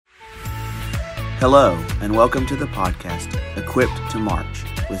Hello, and welcome to the podcast, Equipped to March,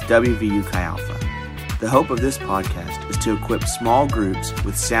 with WVU Chi Alpha. The hope of this podcast is to equip small groups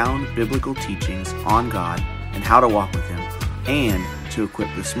with sound biblical teachings on God and how to walk with Him, and to equip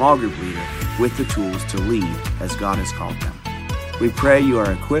the small group leader with the tools to lead as God has called them. We pray you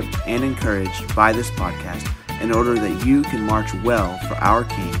are equipped and encouraged by this podcast in order that you can march well for our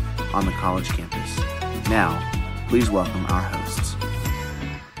King on the college campus. Now, please welcome our hosts.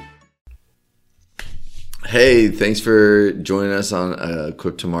 Hey, thanks for joining us on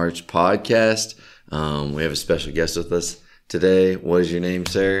Equipped to March podcast. We have a special guest with us today. What is your name,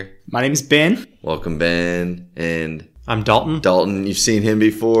 sir? My name is Ben. Welcome, Ben. And I'm Dalton. Dalton, you've seen him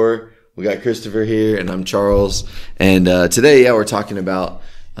before. We got Christopher here, and I'm Charles. And today, we're talking about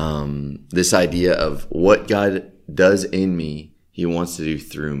this idea of what God does in me, He wants to do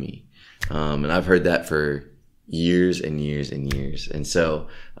through me. And I've heard that for years and years and years. And so,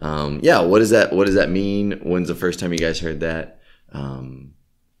 what does that mean? When's the first time you guys heard that?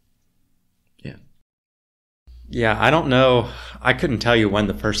 Yeah, I don't know. I couldn't tell you when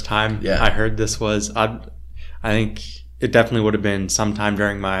the first time Yeah. I heard this was. I think it definitely would have been sometime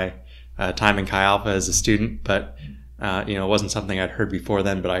during my time in Chi Alpha as a student, but it wasn't something I'd heard before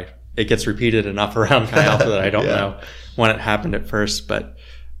then. But it gets repeated enough around Chi Alpha that I don't Yeah. know when it happened at first. But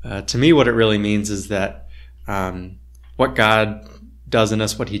to me, what it really means is that what God does in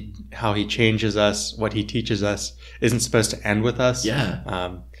us, how He changes us, what He teaches us, isn't supposed to end with us.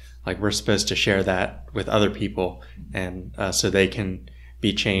 Yeah. Like we're supposed to share that with other people, and so they can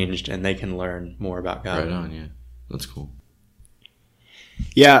be changed and they can learn more about God. Right on, yeah. That's cool.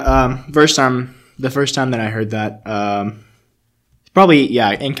 Yeah, the first time that I heard that, probably,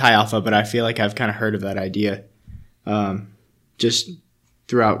 in Chi Alpha, but I feel like I've kind of heard of that idea just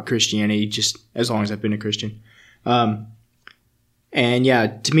throughout Christianity, just as long as I've been a Christian. And yeah,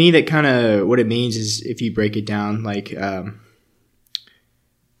 to me, that kind of what it means is, if you break it down, like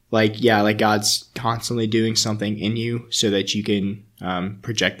God's constantly doing something in you so that you can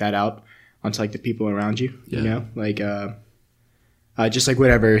project that out onto like the people around you. Yeah. You know, like just like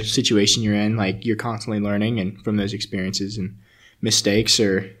whatever situation you're in, like you're constantly learning, and from those experiences and mistakes,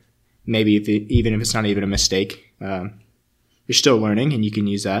 or maybe even if it's not even a mistake, you're still learning, and you can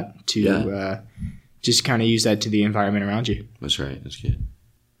use that to just kind of use that to the environment around you. That's right. That's good.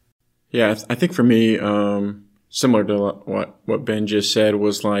 Yeah, I think for me, similar to what Ben just said,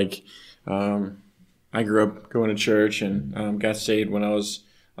 was like I grew up going to church and got saved when I was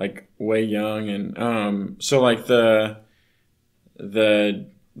like way young, and so like the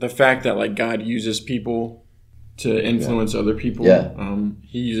fact that like God uses people to influence other people. Yeah.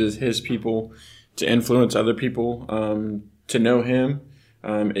 He uses His people to influence other people to know Him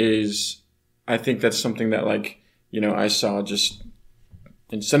is, I think that's something that I saw just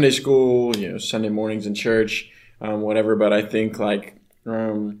in Sunday school, Sunday mornings in church, whatever. But I think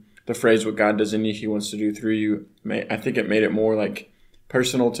the phrase "what God does in you, He wants to do through you," I think it made it more like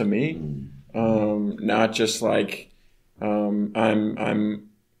personal to me, not just like I'm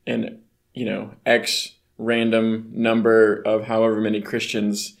an X random number of however many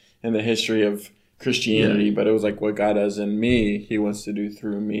Christians in the history of Christianity, but it was like what God does in me, He wants to do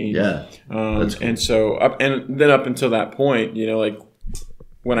through me. Yeah. That's cool. And so up until that point,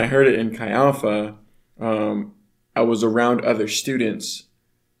 when I heard it in Chi Alpha, I was around other students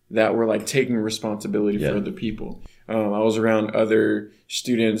that were like taking responsibility for other people. I was around other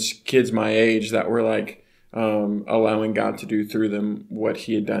students, kids my age, that were like allowing God to do through them what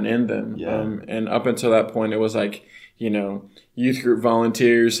He had done in them. Yeah. And up until that point, it was like, youth group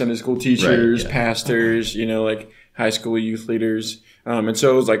volunteers, Sunday school teachers, pastors, like high school youth leaders. And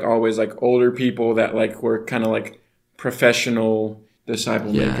so it was like always like older people that like were kind of like professional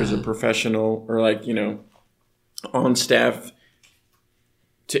disciple makers, or professional, or like, on staff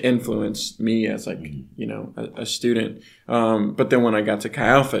to influence me as like, a student. But then when I got to Chi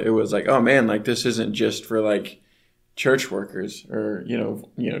Alpha, it was like, oh man, like this isn't just for like church workers or,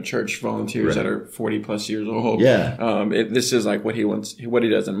 church volunteers that are 40 plus years old. Yeah. This is like what He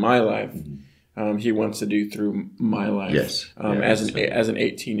does in my life. He wants to do through my life. Yes. As an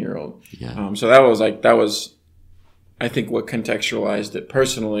 18-year-old. Yeah. So that was, I think, what contextualized it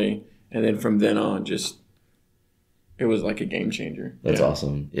personally. And then from then on, it was like a game changer. That's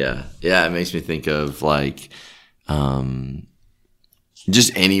awesome. Yeah. Yeah. It makes me think of like,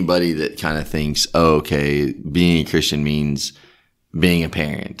 just anybody that kind of thinks, oh, okay, being a Christian means being a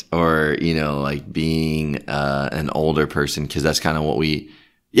parent, or, like being an older person, because that's kind of what we,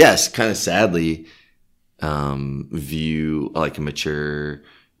 kind of sadly view like a mature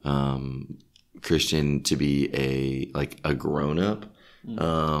Christian to be a grown up.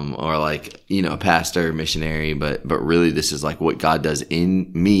 or like, a pastor, missionary, but really this is like what God does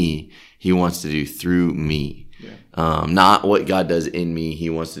in me, he wants to do through me. Not what God does in me, he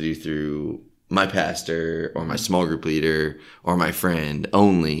wants to do through my pastor or my small group leader or my friend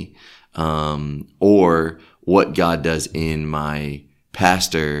only, or what God does in my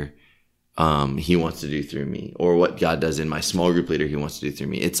pastor, he wants to do through me, or what God does in my small group leader, he wants to do through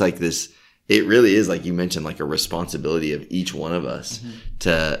me. It's like this, it really is, like you mentioned, like a responsibility of each one of us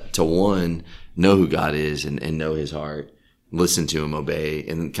to one, know who God is and know his heart, listen to him, obey,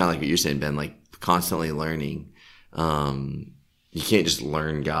 and kind of like what you're saying, Ben, like constantly learning. You can't just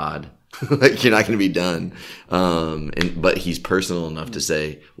learn God. Like you're not going to be done. But he's personal enough to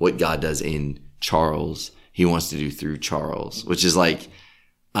say what God does in Charles, he wants to do through Charles, which is like,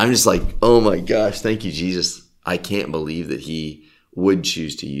 I'm just like, oh my gosh, thank you, Jesus. I can't believe that he would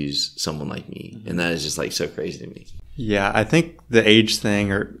choose to use someone like me. And that is just like so crazy to me. Yeah, I think the age thing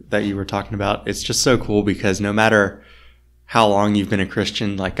that you were talking about, it's just so cool because no matter how long you've been a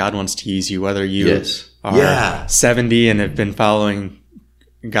Christian, like God wants to use you, whether you are 70 and have been following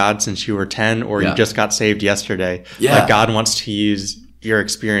God since you were 10 or you just got saved yesterday. Like God wants to use your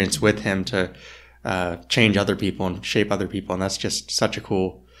experience with him to change other people and shape other people. And that's just such a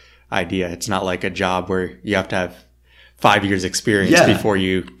cool idea. It's not like a job where you have to have 5 years experience before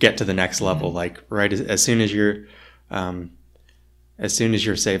you get to the next level. Like right as soon as you're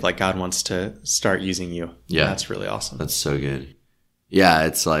saved, like God wants to start using you. Yeah. And that's really awesome. That's so good. Yeah.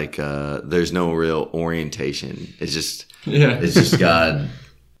 It's like, there's no real orientation. It's just God.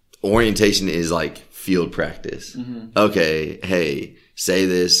 Orientation is like field practice. Okay. Hey, say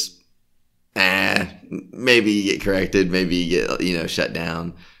this. Maybe you get corrected. Maybe you get, shut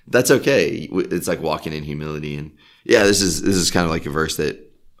down. That's okay. It's like walking in humility. And yeah, this is kind of like a verse that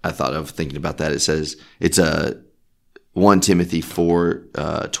I thought of thinking about that. It says, it's 1 Timothy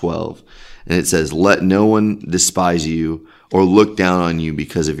 4:12, and it says, "Let no one despise you or look down on you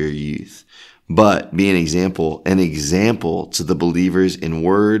because of your youth, but be an example to the believers in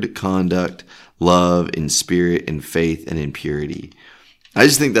word, conduct, love, in spirit, in faith, and in purity." I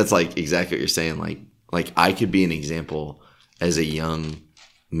just think that's like exactly what you're saying. Like I could be an example as a young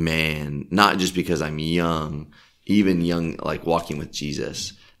man, not just because I'm young, even young, like walking with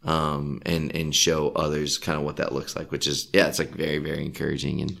Jesus. And show others kind of what that looks like, which is, it's like very, very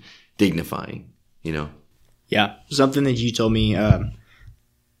encouraging and dignifying, Yeah. Something that you told me,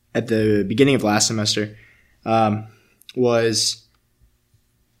 at the beginning of last semester, was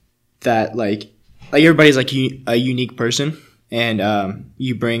that like everybody's like a unique person and,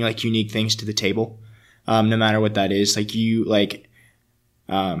 you bring like unique things to the table, no matter what that is. Like you, like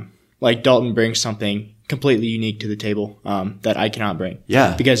Dalton brings something completely unique to the table that I cannot bring.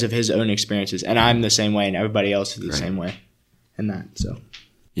 Yeah. Because of his own experiences. And I'm the same way and everybody else is the same way in that. So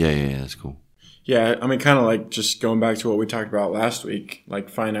Yeah, that's cool. Yeah, I mean kind of like just going back to what we talked about last week, like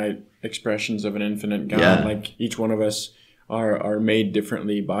finite expressions of an infinite God. Yeah. Like each one of us are made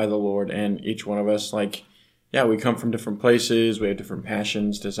differently by the Lord, and each one of us we come from different places, we have different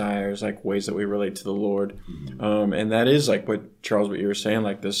passions, desires, like ways that we relate to the Lord. And that is like what you were saying,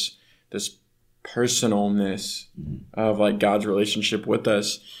 like this personalness of like God's relationship with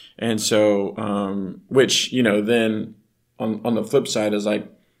us. And so which then on the flip side is like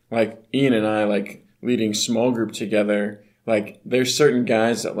Ian and I, like leading small group together, like there's certain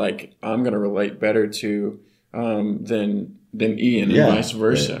guys that like I'm gonna relate better to than Ian, and vice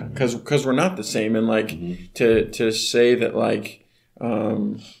versa, because we're not the same. And like to say that like I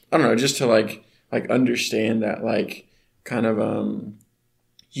don't know, just to like understand that like kind of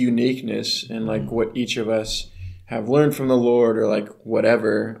uniqueness and like what each of us have learned from the Lord or like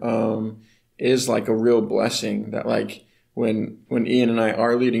whatever is like a real blessing. That like when Ian and I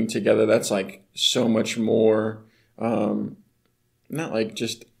are leading together, that's like so much more not like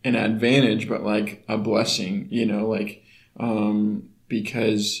just an advantage, but like a blessing,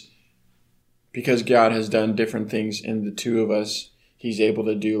 because God has done different things in the two of us. He's able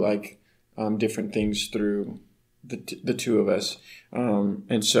to do like different things through the two of us.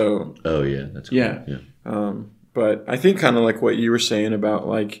 And so, that's cool. Yeah. But I think kind of like what you were saying about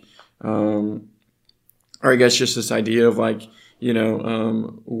like, or I guess just this idea of like,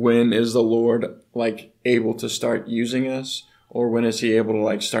 when is the Lord like able to start using us, or when is he able to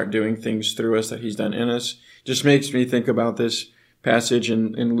like start doing things through us that he's done in us? Just makes me think about this passage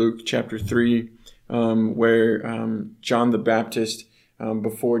in Luke chapter 3, where John the Baptist,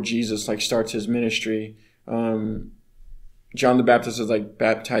 before Jesus like starts his ministry, John the Baptist is like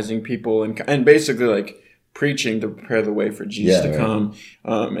baptizing people and basically like preaching to prepare the way for Jesus to come.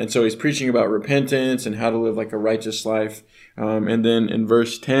 And so he's preaching about repentance and how to live like a righteous life. And then in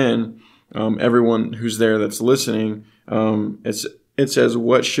verse 10, everyone who's there that's listening, it says,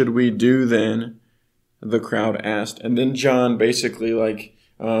 "What should we do then?" the crowd asked. And then John basically like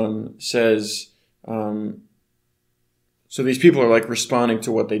says, so these people are like responding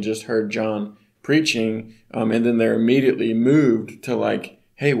to what they just heard John preaching, and then they're immediately moved to like,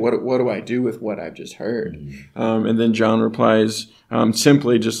 hey, what do I do with what I've just heard? And then John replies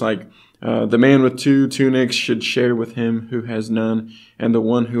simply just like, the man with 2 tunics should share with him who has none, and the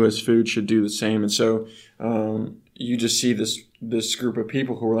one who has food should do the same. And so you just see this group of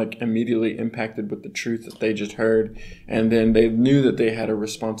people who were like immediately impacted with the truth that they just heard, and then they knew that they had a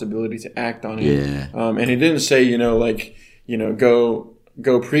responsibility to act on it. And he didn't say,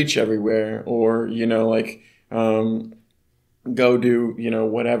 go preach everywhere, or go do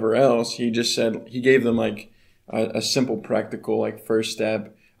whatever else. He just said, he gave them like a simple practical like first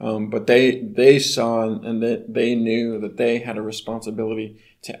step. But they saw and they knew that they had a responsibility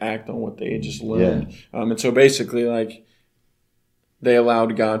to act on what they had just learned. And so basically, like, they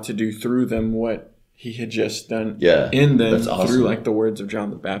allowed God to do through them what he had just done in them through like the words of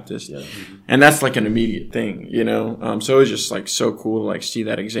John the Baptist. And that's like an immediate thing, So it was just like so cool to like see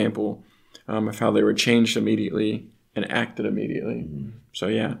that example of how they were changed immediately and acted immediately. So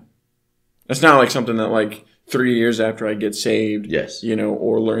yeah, it's not like something that like 3 years after I get saved,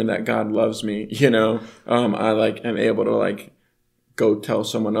 or learn that God loves me, I like am able to like go tell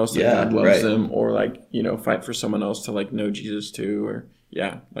someone else that God loves them, or like, fight for someone else to like know Jesus too, or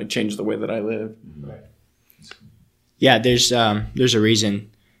like change the way that I live. Yeah, there's a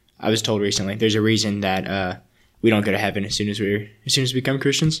reason. I was told recently there's a reason that we don't go to heaven as soon as we become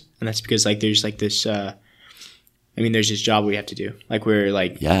Christians, and that's because like there's like this. There's this job we have to do. Like we're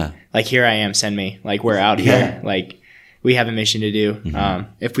like, like here I am, send me. Like we're out here. Like we have a mission to do.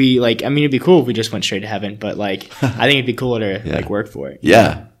 If we like, it'd be cool if we just went straight to heaven. But like, I think it'd be cooler to like work for it.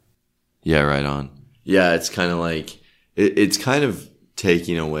 Yeah, right on. Yeah, it's kind of like it's kind of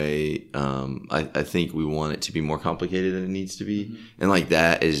taking away. I think we want it to be more complicated than it needs to be, and like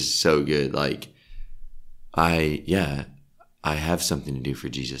that is so good. Like, I have something to do for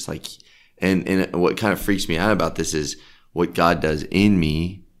Jesus. Like. And what kind of freaks me out about this is what God does in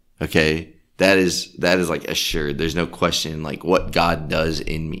me. Okay. That is like assured. There's no question like what God does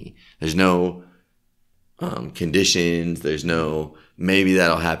in me. There's no, conditions. There's no, maybe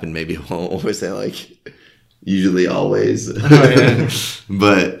that'll happen. Maybe it won't. Always say like, usually always.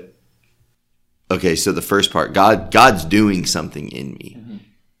 But okay. So the first part, God's doing something in me.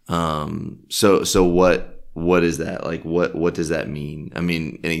 So what is that? Like, what does that mean? An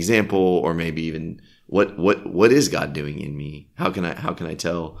example, or maybe even what is God doing in me? How can I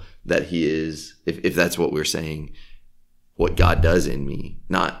tell that he is, if that's what we're saying, what God does in me,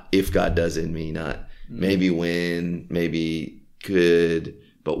 not if God does in me, not maybe when, maybe could,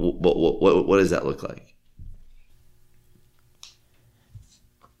 but what does that look like?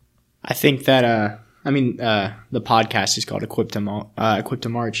 I think that, the podcast is called Equipped to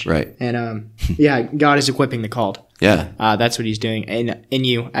March. Right. And, God is equipping the called. Yeah. That's what he's doing in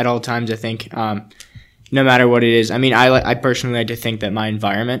you at all times, I think. No matter what it is. I personally like to think that my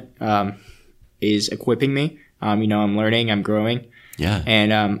environment, is equipping me. I'm learning, I'm growing. Yeah.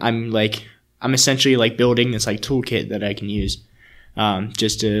 And, I'm essentially like building this like toolkit that I can use,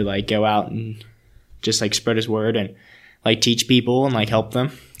 just to like go out and just like spread his word and like teach people and like help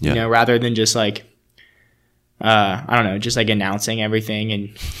them, rather than just like, just like announcing everything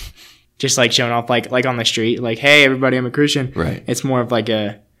and just like showing off like on the street, like, hey, everybody, I'm a Christian. Right. It's more of like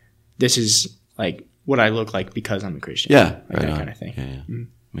this is like what I look like because I'm a Christian. Yeah. Like right that on. kind of thing. Yeah. Mm-hmm.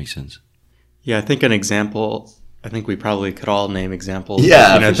 Makes sense. Yeah. I think an example, I think we probably could all name examples.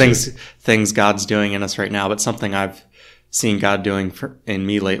 Yeah. Of, things God's doing in us right now, but something I've seen God doing in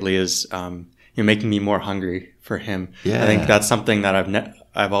me lately is, making me more hungry for him. Yeah. I think that's something that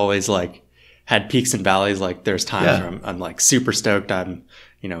I've always like had peaks and valleys. Like there's times where I'm like super stoked. I'm,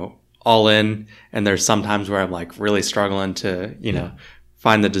 all in. And there's some times where I'm like really struggling to,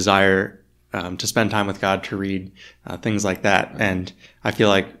 find the desire, to spend time with God, to read, things like that. And I feel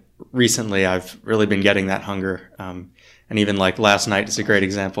like recently I've really been getting that hunger. And even like last night is a great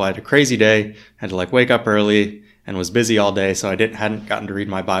example. I had a crazy day, had to like wake up early and was busy all day. So I hadn't gotten to read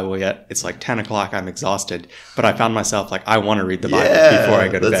my Bible yet. It's like 10 o'clock. I'm exhausted, but I found myself like, I want to read the Bible before I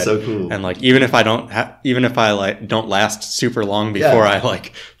go to bed. That's so cool. And like, even if I don't last super long before I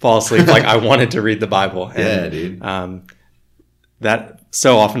like fall asleep, like I wanted to read the Bible. And, dude. That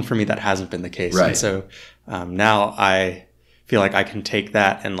so often for me, that hasn't been the case. Right. And so, now I feel like I can take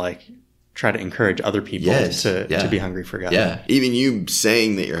that and like try to encourage other people to be hungry for God. Yeah. Even you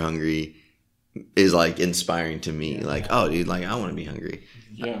saying that you're hungry is like inspiring to me. Like, oh, dude, like I want to be hungry.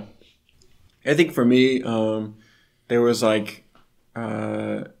 Yeah. I think for me, there was like,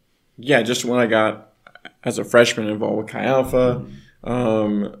 just when I got as a freshman involved with Chi Alpha,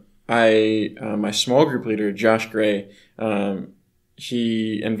 my small group leader, Josh Gray,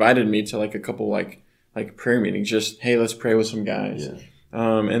 he invited me to like a couple like prayer meetings, just, hey, let's pray with some guys. Yeah.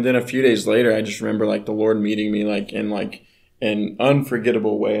 And then a few days later, I just remember like the Lord meeting me like in like an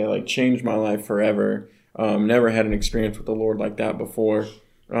unforgettable way, like changed my life forever. Never had an experience with the Lord like that before.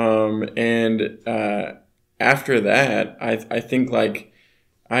 After that, I think like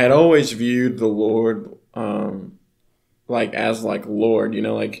I had always viewed the Lord, like as like Lord, you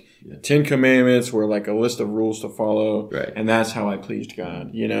know, like 10 Commandments were like a list of rules to follow. Right. And that's how I pleased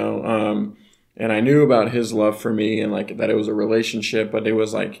God, you know? And I knew about his love for me and like that it was a relationship, but it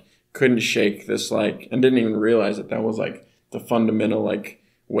was like, couldn't shake this, like, and didn't even realize that was like the fundamental, like,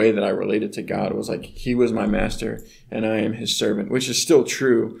 way that I related to God. It was like, he was my master and I am his servant, which is still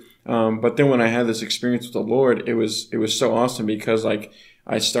true. But then when I had this experience with the Lord, it was so awesome because like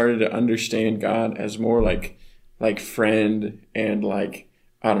I started to understand God as more like friend and like,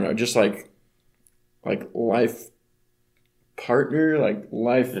 I don't know, just like life partner, like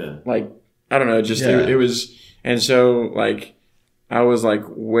life, like, I don't know, just it was, and so like I was like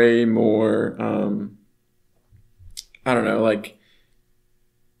way more, I don't know, like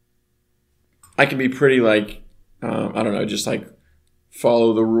I can be pretty like, I don't know, just like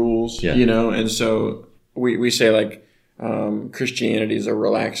follow the rules, you know? And so we say like, Christianity is a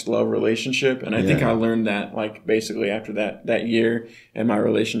relaxed love relationship. And I think I learned that like basically after that year, and my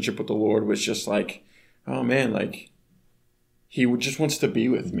relationship with the Lord was just like, oh man, like he just wants to be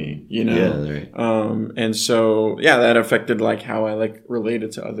with me, you know? Yeah, right. And so, that affected like how I like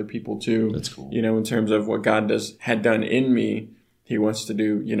related to other people too. That's cool. You know, in terms of what God had done in me, he wants to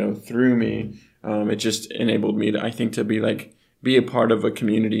do, you know, through me. It just enabled me to, I think, to be a part of a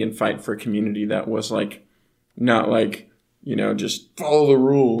community and fight for a community that was like, not like, you know, just follow the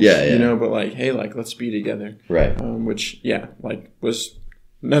rules, you know, but like, hey, like, let's be together. Right. Which, like was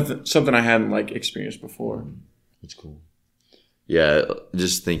something I hadn't like experienced before. That's cool. Yeah.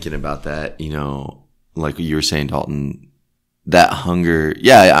 Just thinking about that, you know, like you were saying, Dalton, that hunger.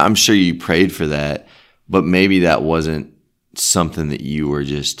 Yeah. I'm sure you prayed for that, but maybe that wasn't something that you were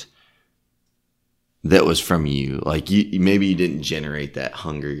just, that was from you. Like maybe you didn't generate that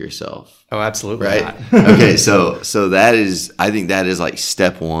hunger yourself. Oh, absolutely. Right. Okay. So that is, I think that is like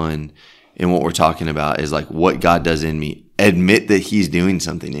step one in what we're talking about is like what God does in me. Admit that he's doing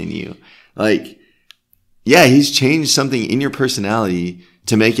something in you. Like, he's changed something in your personality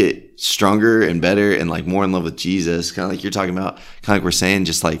to make it stronger and better and like more in love with Jesus. Kind of like you're talking about, kind of like we're saying,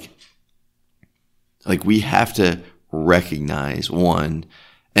 just like we have to recognize one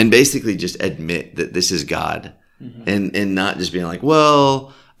and basically just admit that this is God and not just being like,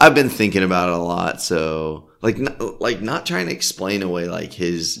 well, I've been thinking about it a lot. So not trying to explain away like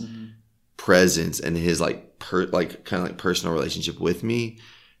his presence and his like kind of like personal relationship with me.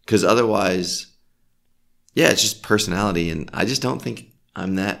 Cause otherwise, it's just personality. And I just don't think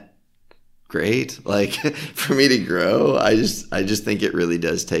I'm that great. Like for me to grow, I just think it really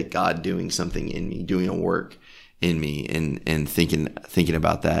does take God doing something in me, doing a work in me and thinking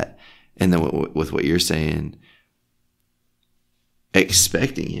about that. And then with what you're saying,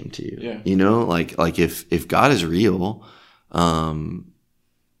 expecting him to, you know, like if God is real, and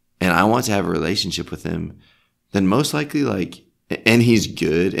I want to have a relationship with him, then most likely like, and he's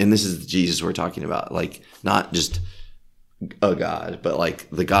good. And this is Jesus we're talking about, like not just a God, but like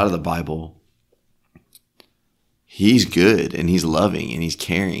the God of the Bible. He's good and he's loving and he's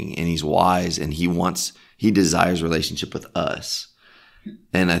caring and he's wise and he desires relationship with us.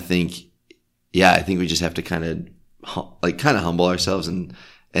 And I think we just have to kind of humble ourselves and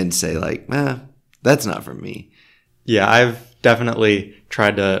say like, that's not from me. Yeah. I've definitely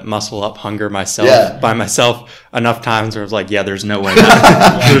tried to muscle up hunger myself by myself enough times where I was like, there's no way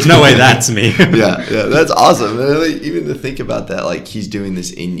that's me. That's awesome. And even to think about that, like he's doing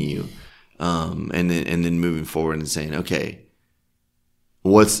this in you. And then moving forward and saying, okay,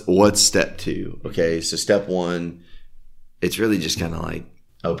 what's step 2? Okay. So step 1, it's really just kind of like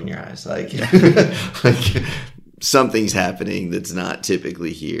open your eyes, like, like something's happening that's not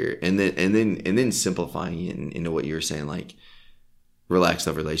typically here. And then simplifying it into what you were saying, like relax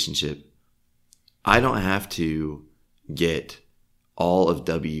love relationship. I don't have to get all of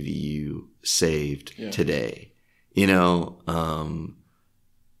WVU saved today, you know?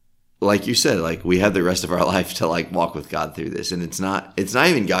 like you said, like we have the rest of our life to like walk with God through this. And it's not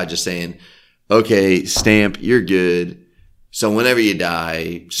even God just saying, okay, stamp, you're good. So whenever you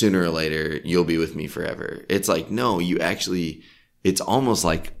die, sooner or later, you'll be with me forever. It's like, no, you actually, it's almost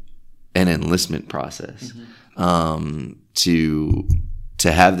like an enlistment process, to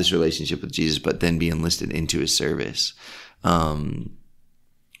have this relationship with Jesus, but then be enlisted into his service. When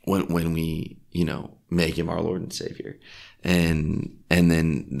we, make him our Lord and Savior. And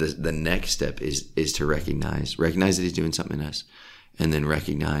then the next step is to recognize that he's doing something in us, and then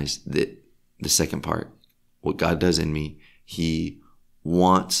recognize that the second part, what God does in me, he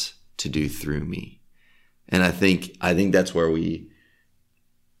wants to do through me. And I think that's where we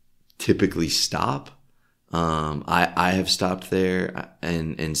typically stop. I have stopped there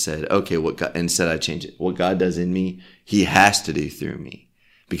and said, okay, instead I change it. What God does in me, he has to do through me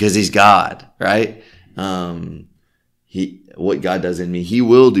because he's God, right? What God does in me, he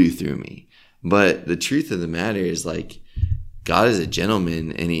will do through me. But the truth of the matter is, like, God is a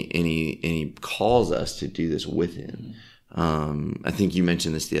gentleman, and he calls us to do this with him. I think you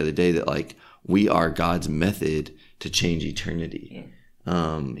mentioned this the other day, that like we are God's method to change eternity.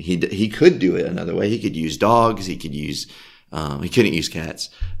 Yeah. He could do it another way. He could use dogs. He could use he couldn't use cats,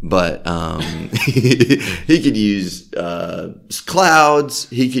 but he could use clouds.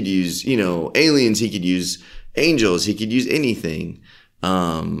 He could use aliens. He could use angels. He could use anything.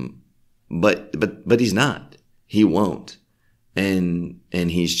 But he's not. He won't. And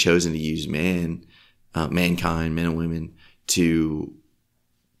he's chosen to use mankind, men and women, to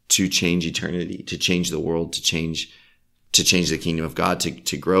change eternity, to change the world, to change the kingdom of God,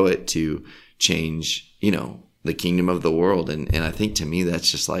 to grow it, to change, the kingdom of the world. And I think to me,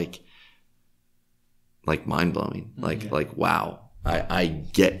 that's just like mind blowing. Like, wow, I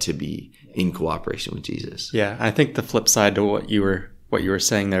get to be in cooperation with Jesus. Yeah. I think the flip side to what you were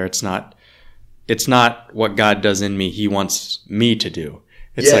saying there, it's not what God does in me, he wants me to do.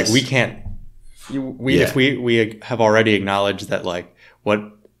 It's Yes. like we can't, if we have already acknowledged that, like,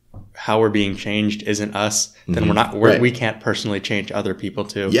 how we're being changed isn't us, then Right. we can't personally change other people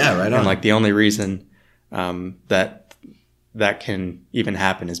too. Yeah, right on. And like the only reason that can even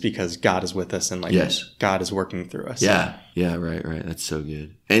happen is because God is with us, and like Yes. God is working through us. Yeah. Yeah. Right. That's so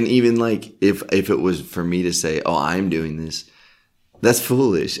good. And even like, if it was for me to say, oh, I'm doing this, that's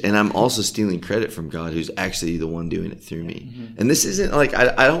foolish. And I'm also stealing credit from God, who's actually the one doing it through me. Mm-hmm. And this isn't like,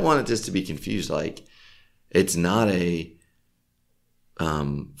 I don't want it just to be confused. Like, it's not a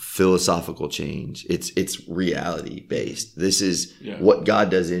philosophical change. It's reality based. This is what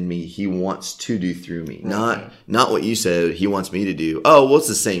God does in me. He wants to do through me. Not what you said he wants me to do. Oh, well, it's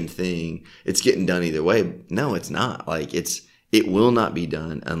the same thing. It's getting done either way. No, it's not. Like, it will not be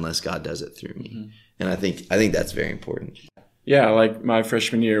done unless God does it through me. Mm-hmm. And I think that's very important. Yeah, like my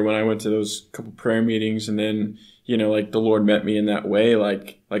freshman year when I went to those couple prayer meetings, and then, like the Lord met me in that way.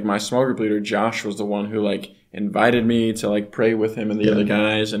 Like my small group leader, Josh, was the one who like invited me to like pray with him and the other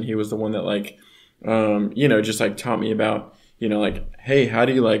guys. And he was the one that like, just like taught me about, like, hey, how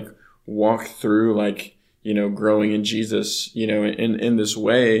do you like walk through like, growing in Jesus, in this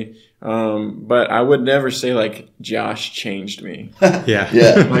way. But I would never say like Josh changed me. Yeah.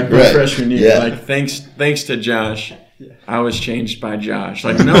 Like my freshman year, like thanks to Josh, I was changed by Josh.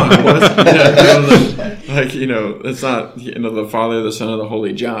 Like, no, I wasn't. It's not, the Father, the Son, and the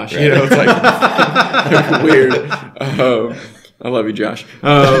Holy Josh. It's like weird. I love you, Josh.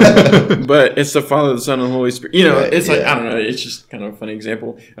 But it's the Father, the Son, and the Holy Spirit. It's like, I don't know. It's just kind of a funny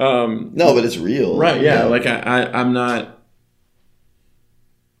example. No, but it's real. Right, yeah. Like, I'm not...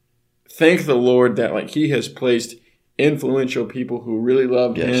 Thank the Lord that, like, he has placed influential people who really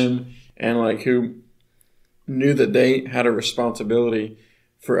loved him, and, like, who knew that they had a responsibility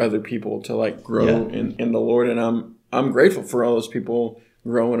for other people to like grow in the Lord. And I'm grateful for all those people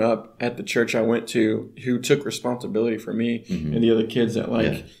growing up at the church I went to who took responsibility for me and the other kids that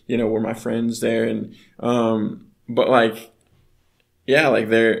like, were my friends there. And, but like, like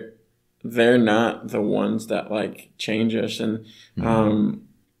they're not the ones that like change us. And, to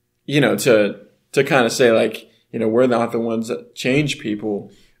kind of say like, we're not the ones that change people,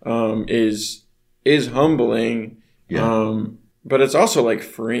 is humbling, but it's also like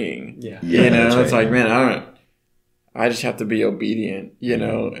freeing. It's like, man, I just have to be obedient,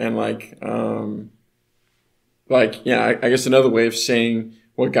 and like, I guess another way of saying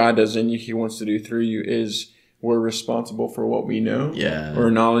what God does in you, he wants to do through you, is we're responsible for what we know.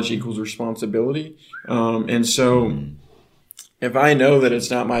 Or knowledge equals responsibility. And so if I know that it's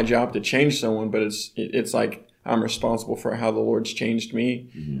not my job to change someone, but it's like, I'm responsible for how the Lord's changed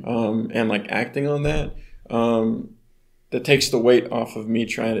me, and like acting on that. that takes the weight off of me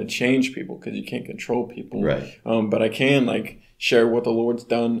trying to change people, because you can't control people. Right. But I can like share what the Lord's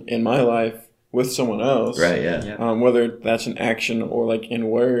done in my life with someone else. Right. Yeah. Whether that's an action or like in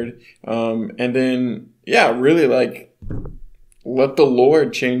word. And then, really like let the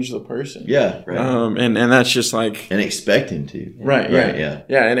Lord change the person. Yeah. Right. And that's just like, and expect him to. right. Right. Yeah.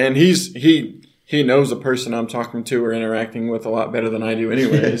 Yeah. And he knows the person I'm talking to or interacting with a lot better than I do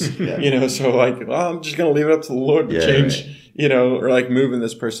anyways. Yeah. So like, well, I'm just going to leave it up to the Lord to change, right. or like move in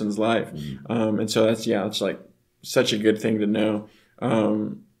this person's life. And so that's, it's like such a good thing to know.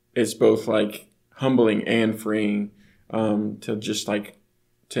 It's both like humbling and freeing, to just like,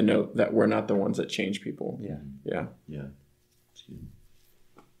 to know that we're not the ones that change people. Yeah.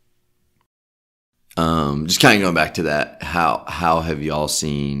 Just kind of going back to that, how have y'all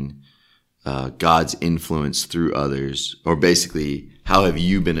seen God's influence through others, or basically how have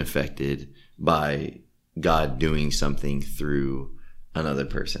you been affected by God doing something through another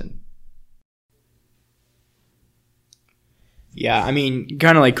person? Yeah, I mean,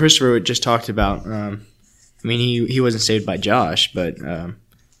 kind of like Christopher just talked about. I mean, he wasn't saved by Josh, but I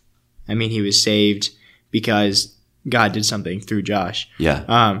mean, he was saved because God did something through Josh.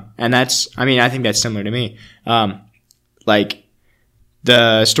 Yeah. And that's, I mean, I think that's similar to me. Like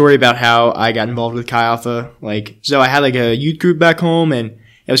the story about how I got involved with Chi Alpha, like, so I had like a youth group back home, and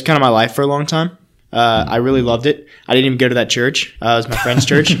it was kind of my life for a long time. I really loved it. I didn't even go to that church. It was my friend's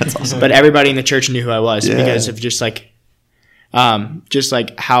church, awesome. But everybody in the church knew who I was because of just like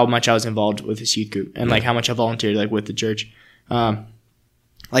how much I was involved with this youth group and like how much I volunteered like with the church.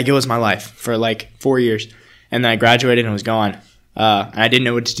 Like it was my life for like 4 years, and then I graduated and was gone. And I didn't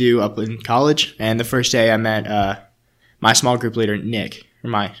know what to do up in college. And the first day I met my small group leader, Nick, or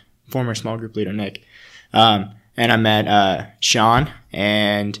my former small group leader, Nick. And I met Sean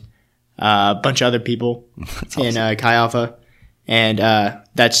and a bunch of other people in Chi Alpha. And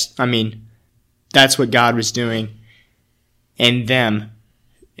that's what God was doing in them,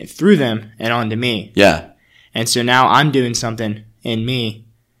 through them, and onto me. Yeah. And so now I'm doing something in me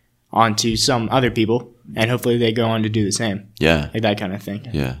onto some other people, and hopefully they go on to do the same. Yeah. Like that kind of thing.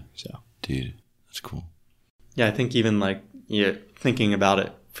 Yeah. So, dude, that's cool. Yeah, I think even like thinking about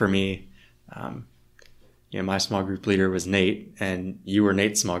it for me, my small group leader was Nate, and you were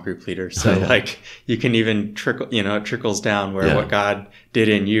Nate's small group leader. So like you can even trickle, it trickles down where what God did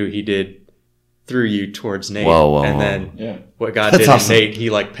in you, he did through you towards Nate. Whoa, and then what God That's did awesome. in Nate, he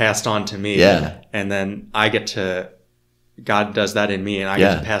like passed on to me. Yeah. And then God does that in me, and I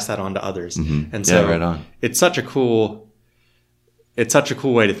get to pass that on to others. Mm-hmm. And so right on. it's such a cool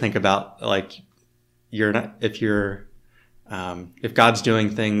way to think about, like, if God's doing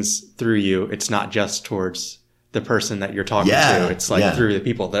things through you, it's not just towards the person that you're talking to. It's like through the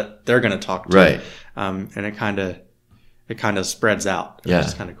people that they're going to talk to. Right. And it kind of spreads out. Yeah.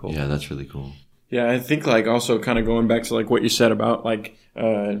 It's kind of cool. Yeah, that's really cool. Yeah, I think like also kind of going back to like what you said about like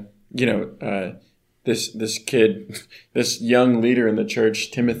this kid, this young leader in the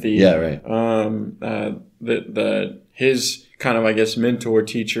church, Timothy. Yeah, right. His kind of, I guess, mentor,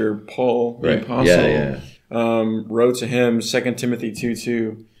 teacher, Paul, the apostle, wrote to him 2 Timothy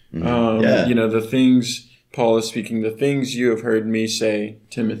 2:2. The things Paul is speaking, the things you have heard me say,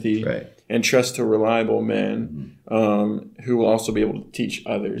 Timothy, and trust to a reliable man who will also be able to teach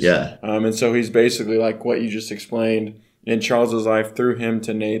others. Yeah. And so he's basically like what you just explained in Charles's life, through him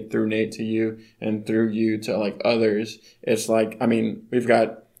to Nate, through Nate to you, and through you to like others. It's like, I mean, we've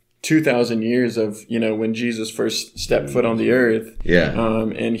got 2,000 years of, when Jesus first stepped foot on the earth. Yeah.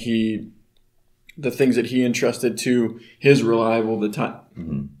 And the things that he entrusted to his reliable, the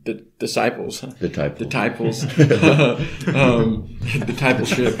disciples. The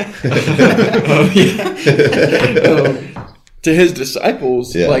discipleship. To his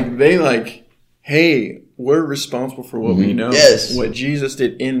disciples, like they like, hey, we're responsible for what we know. Yes. What Jesus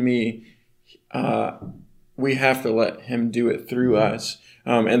did in me, we have to let him do it through us.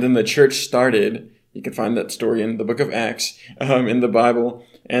 And then the church started. You can find that story in the book of Acts, in the Bible.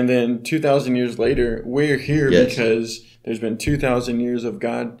 And then 2,000 years later, we're here because there's been 2,000 years of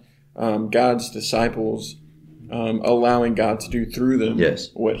God's disciples allowing God to do through them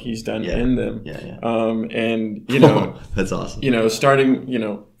what he's done in them. And, that's awesome.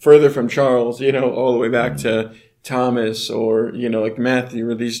 Starting, further from Charles, all the way back to Thomas or, like Matthew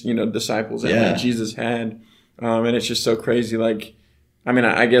or these, disciples that Jesus had. And it's just so crazy. Like, I mean,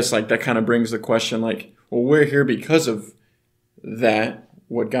 I guess like that kind of brings the question like, well, we're here because of that,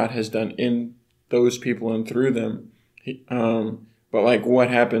 what God has done in those people and through them. But like what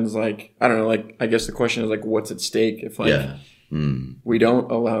happens, like, I don't know, like, I guess the question is like, what's at stake if like we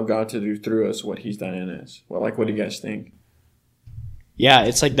don't allow God to do through us what he's done in us? Well, like, what do you guys think? Yeah,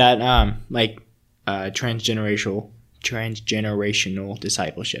 it's like that. Transgenerational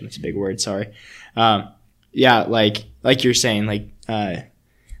discipleship. It's a big word. Sorry. Yeah, like you're saying, like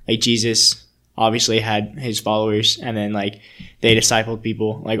Jesus obviously had his followers, and then like they discipled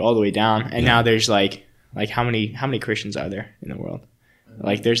people like all the way down, and now there's like how many Christians are there in the world?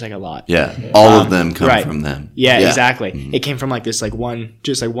 Like there's like a lot. Yeah, all of them come right. from them. Yeah, exactly. Mm-hmm. It came from like this like one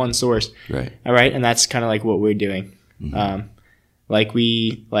source. Right. All right, and that's kind of like what we're doing. Mm-hmm.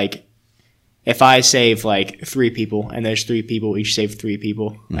 If I save like 3 people, and there's 3 people, each save 3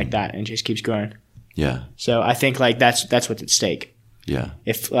 people, like that, and it just keeps growing. Yeah. So I think like that's what's at stake. Yeah.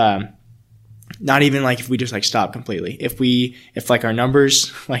 If not even like if we just like stop completely. If like our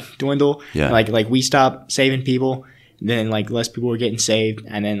numbers like dwindle, like we stop saving people, then like less people are getting saved,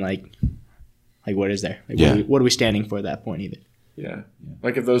 and then like what is there? Like what are we standing for at that point even? Yeah.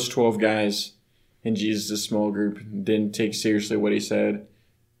 Like if those 12 guys in Jesus' small group didn't take seriously what he said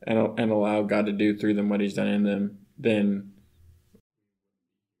and allow God to do through them what he's done in them, then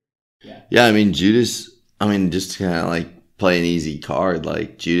yeah, I mean Judas, just to kind of like play an easy card,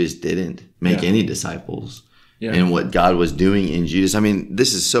 like Judas didn't make any disciples. Yeah. And what God was doing in Judas,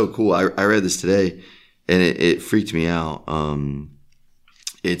 this is so cool. I read this today and it freaked me out.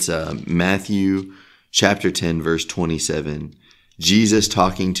 It's Matthew chapter 10 verse 27. Jesus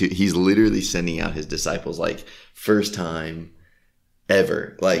he's literally sending out his disciples like first time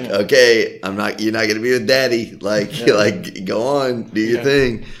ever. Like, okay, you're not going to be with daddy. Like, like go on, do your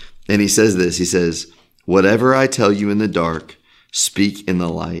thing. And he says this, he says, whatever I tell you in the dark, speak in the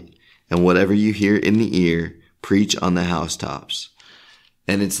light, and whatever you hear in the ear, preach on the housetops.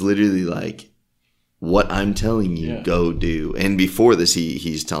 And it's literally like, what I'm telling you, go do. And before this,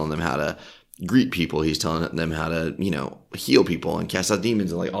 he's telling them how to greet people. He's telling them how to, heal people and cast out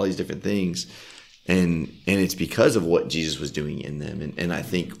demons and like all these different things. And it's because of what Jesus was doing in them. And I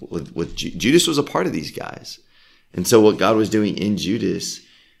think with Judas was a part of these guys. And so what God was doing in Judas,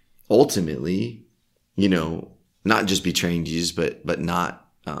 ultimately, not just betraying Jesus, but not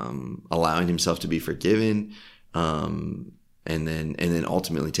allowing himself to be forgiven, and then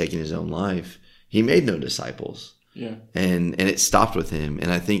ultimately taking his own life, he made no disciples. Yeah. And it stopped with him.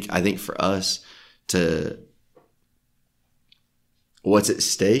 And I think for us what's at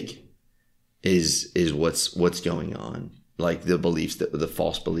stake is what's going on. Like the beliefs the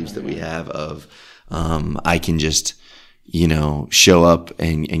false beliefs that we have of I can just show up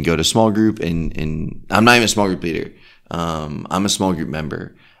and go to small group and I'm not even a small group leader. I'm a small group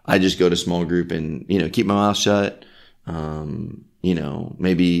member. I just go to small group and, keep my mouth shut.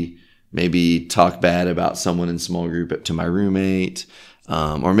 Maybe talk bad about someone in small group to my roommate.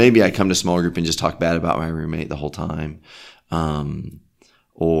 Or maybe I come to small group and just talk bad about my roommate the whole time.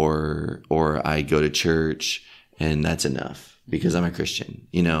 Or I go to church and that's enough because I'm a Christian,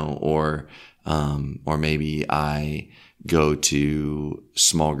 or maybe I go to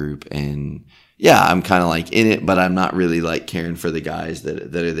small group and I'm kind of like in it, but I'm not really like caring for the guys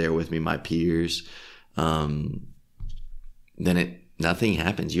that are there with me, my peers. Then nothing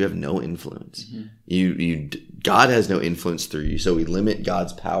happens. You have no influence. Mm-hmm. God has no influence through you. So we limit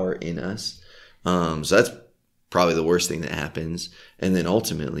God's power in us. So that's probably the worst thing that happens. And then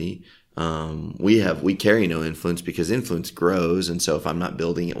ultimately, we carry no influence because influence grows. And so if I'm not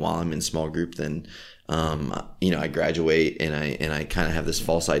building it while I'm in small group, then I graduate and I kind of have this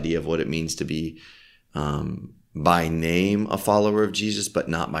false idea of what it means to be by name a follower of Jesus, but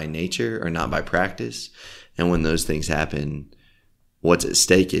not by nature or not by practice. And when those things happen, what's at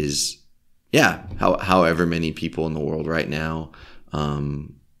stake is, however many people in the world right now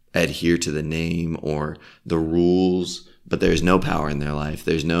adhere to the name or the rules, but there's no power in their life.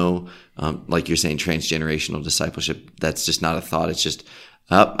 There's no, like you're saying, transgenerational discipleship. That's just not a thought. It's just,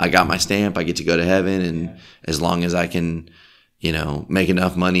 I got my stamp. I get to go to heaven. And as long as I can, make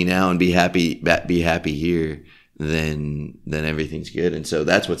enough money now and be happy here, then everything's good. And so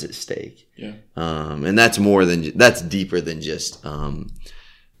that's what's at stake. Yeah. And that's deeper than just,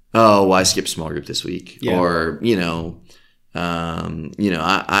 I skipped small group this week, or,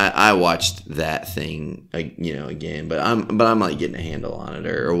 I watched that thing, again, but I'm like getting a handle on it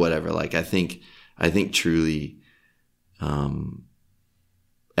or whatever. Like, I think truly,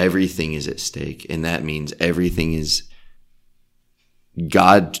 everything is at stake, and that means everything is,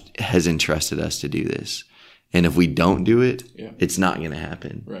 God has entrusted us to do this. And if we don't do it, it's not going to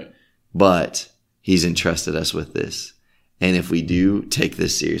happen. Right. But he's entrusted us with this. And if we do take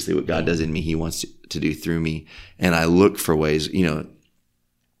this seriously, what God does in me, he wants to do through me. And I look for ways,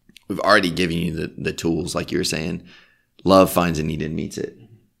 we've already given you the tools, like you were saying. Love finds a need and meets it.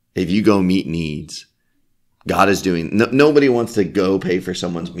 If you go meet needs, God is doing. Nobody wants to go pay for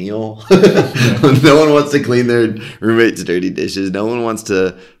someone's meal. No one wants to clean their roommate's dirty dishes. No one wants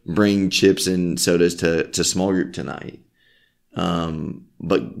to bring chips and sodas to small group tonight.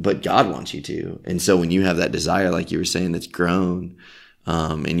 But God wants you to. And so when you have that desire, like you were saying, that's grown,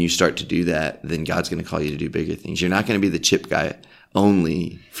 and you start to do that, then God's going to call you to do bigger things. You're not going to be the chip guy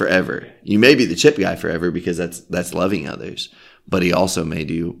only forever. You may be the chip guy forever because that's loving others. But he also may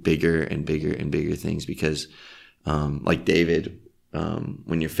do bigger and bigger and bigger things because, like David,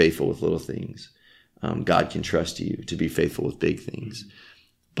 when you're faithful with little things, God can trust you to be faithful with big things.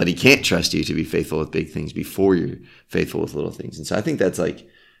 But he can't trust you to be faithful with big things before you're faithful with little things. And so I think that's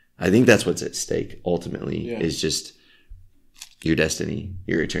what's at stake ultimately is just your destiny,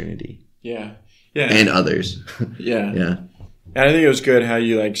 your eternity. Yeah. And others. Yeah. Yeah. And I think it was good how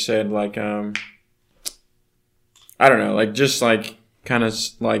you like said like I don't know, like just like kind of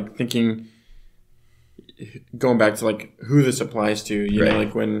like thinking, going back to like who this applies to, you know,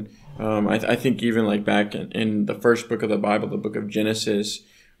 like when I think even like back in the first book of the Bible, the book of Genesis,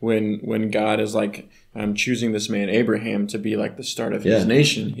 when God is like choosing this man Abraham to be like the start of his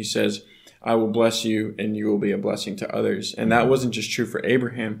nation, he says, I will bless you and you will be a blessing to others. And that wasn't just true for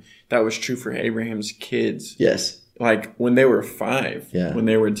Abraham, that was true for Abraham's kids. Yes. Like when they were 5, when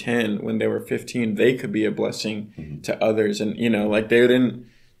they were 10, when they were 15, they could be a blessing to others. And, you know, like they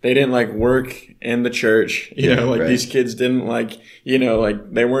didn't like work in the church, you know, like these kids didn't like, you know,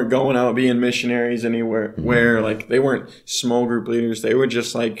 like they weren't going out being missionaries anywhere where like they weren't small group leaders. They were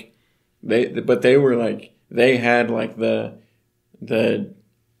just like, they were like, they had like the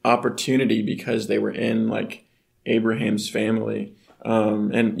opportunity because they were in like Abraham's family,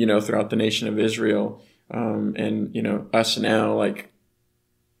 and, you know, throughout the nation of Israel. And, you know, us now, like,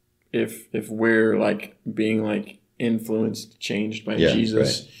 if we're like being like influenced, changed by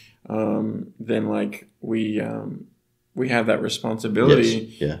Jesus, then like we have that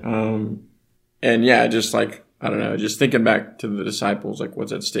responsibility. Yes. And yeah, just like, I don't know, just thinking back to the disciples, like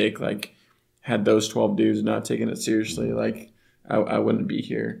what's at stake, like had those 12 dudes not taken it seriously, like I wouldn't be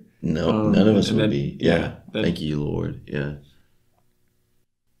here. No, none of us would be. Yeah. Thank you, Lord. Yeah.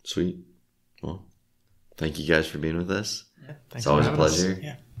 Sweet. Well, thank you guys for being with us. Yeah, it's always a pleasure.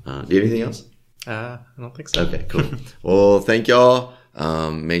 Yeah. Do you have anything else? I don't think so. Okay, cool. Well, thank y'all.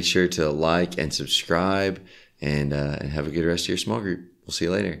 Make sure to like and subscribe and have a good rest of your small group. We'll see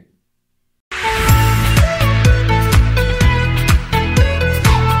you later.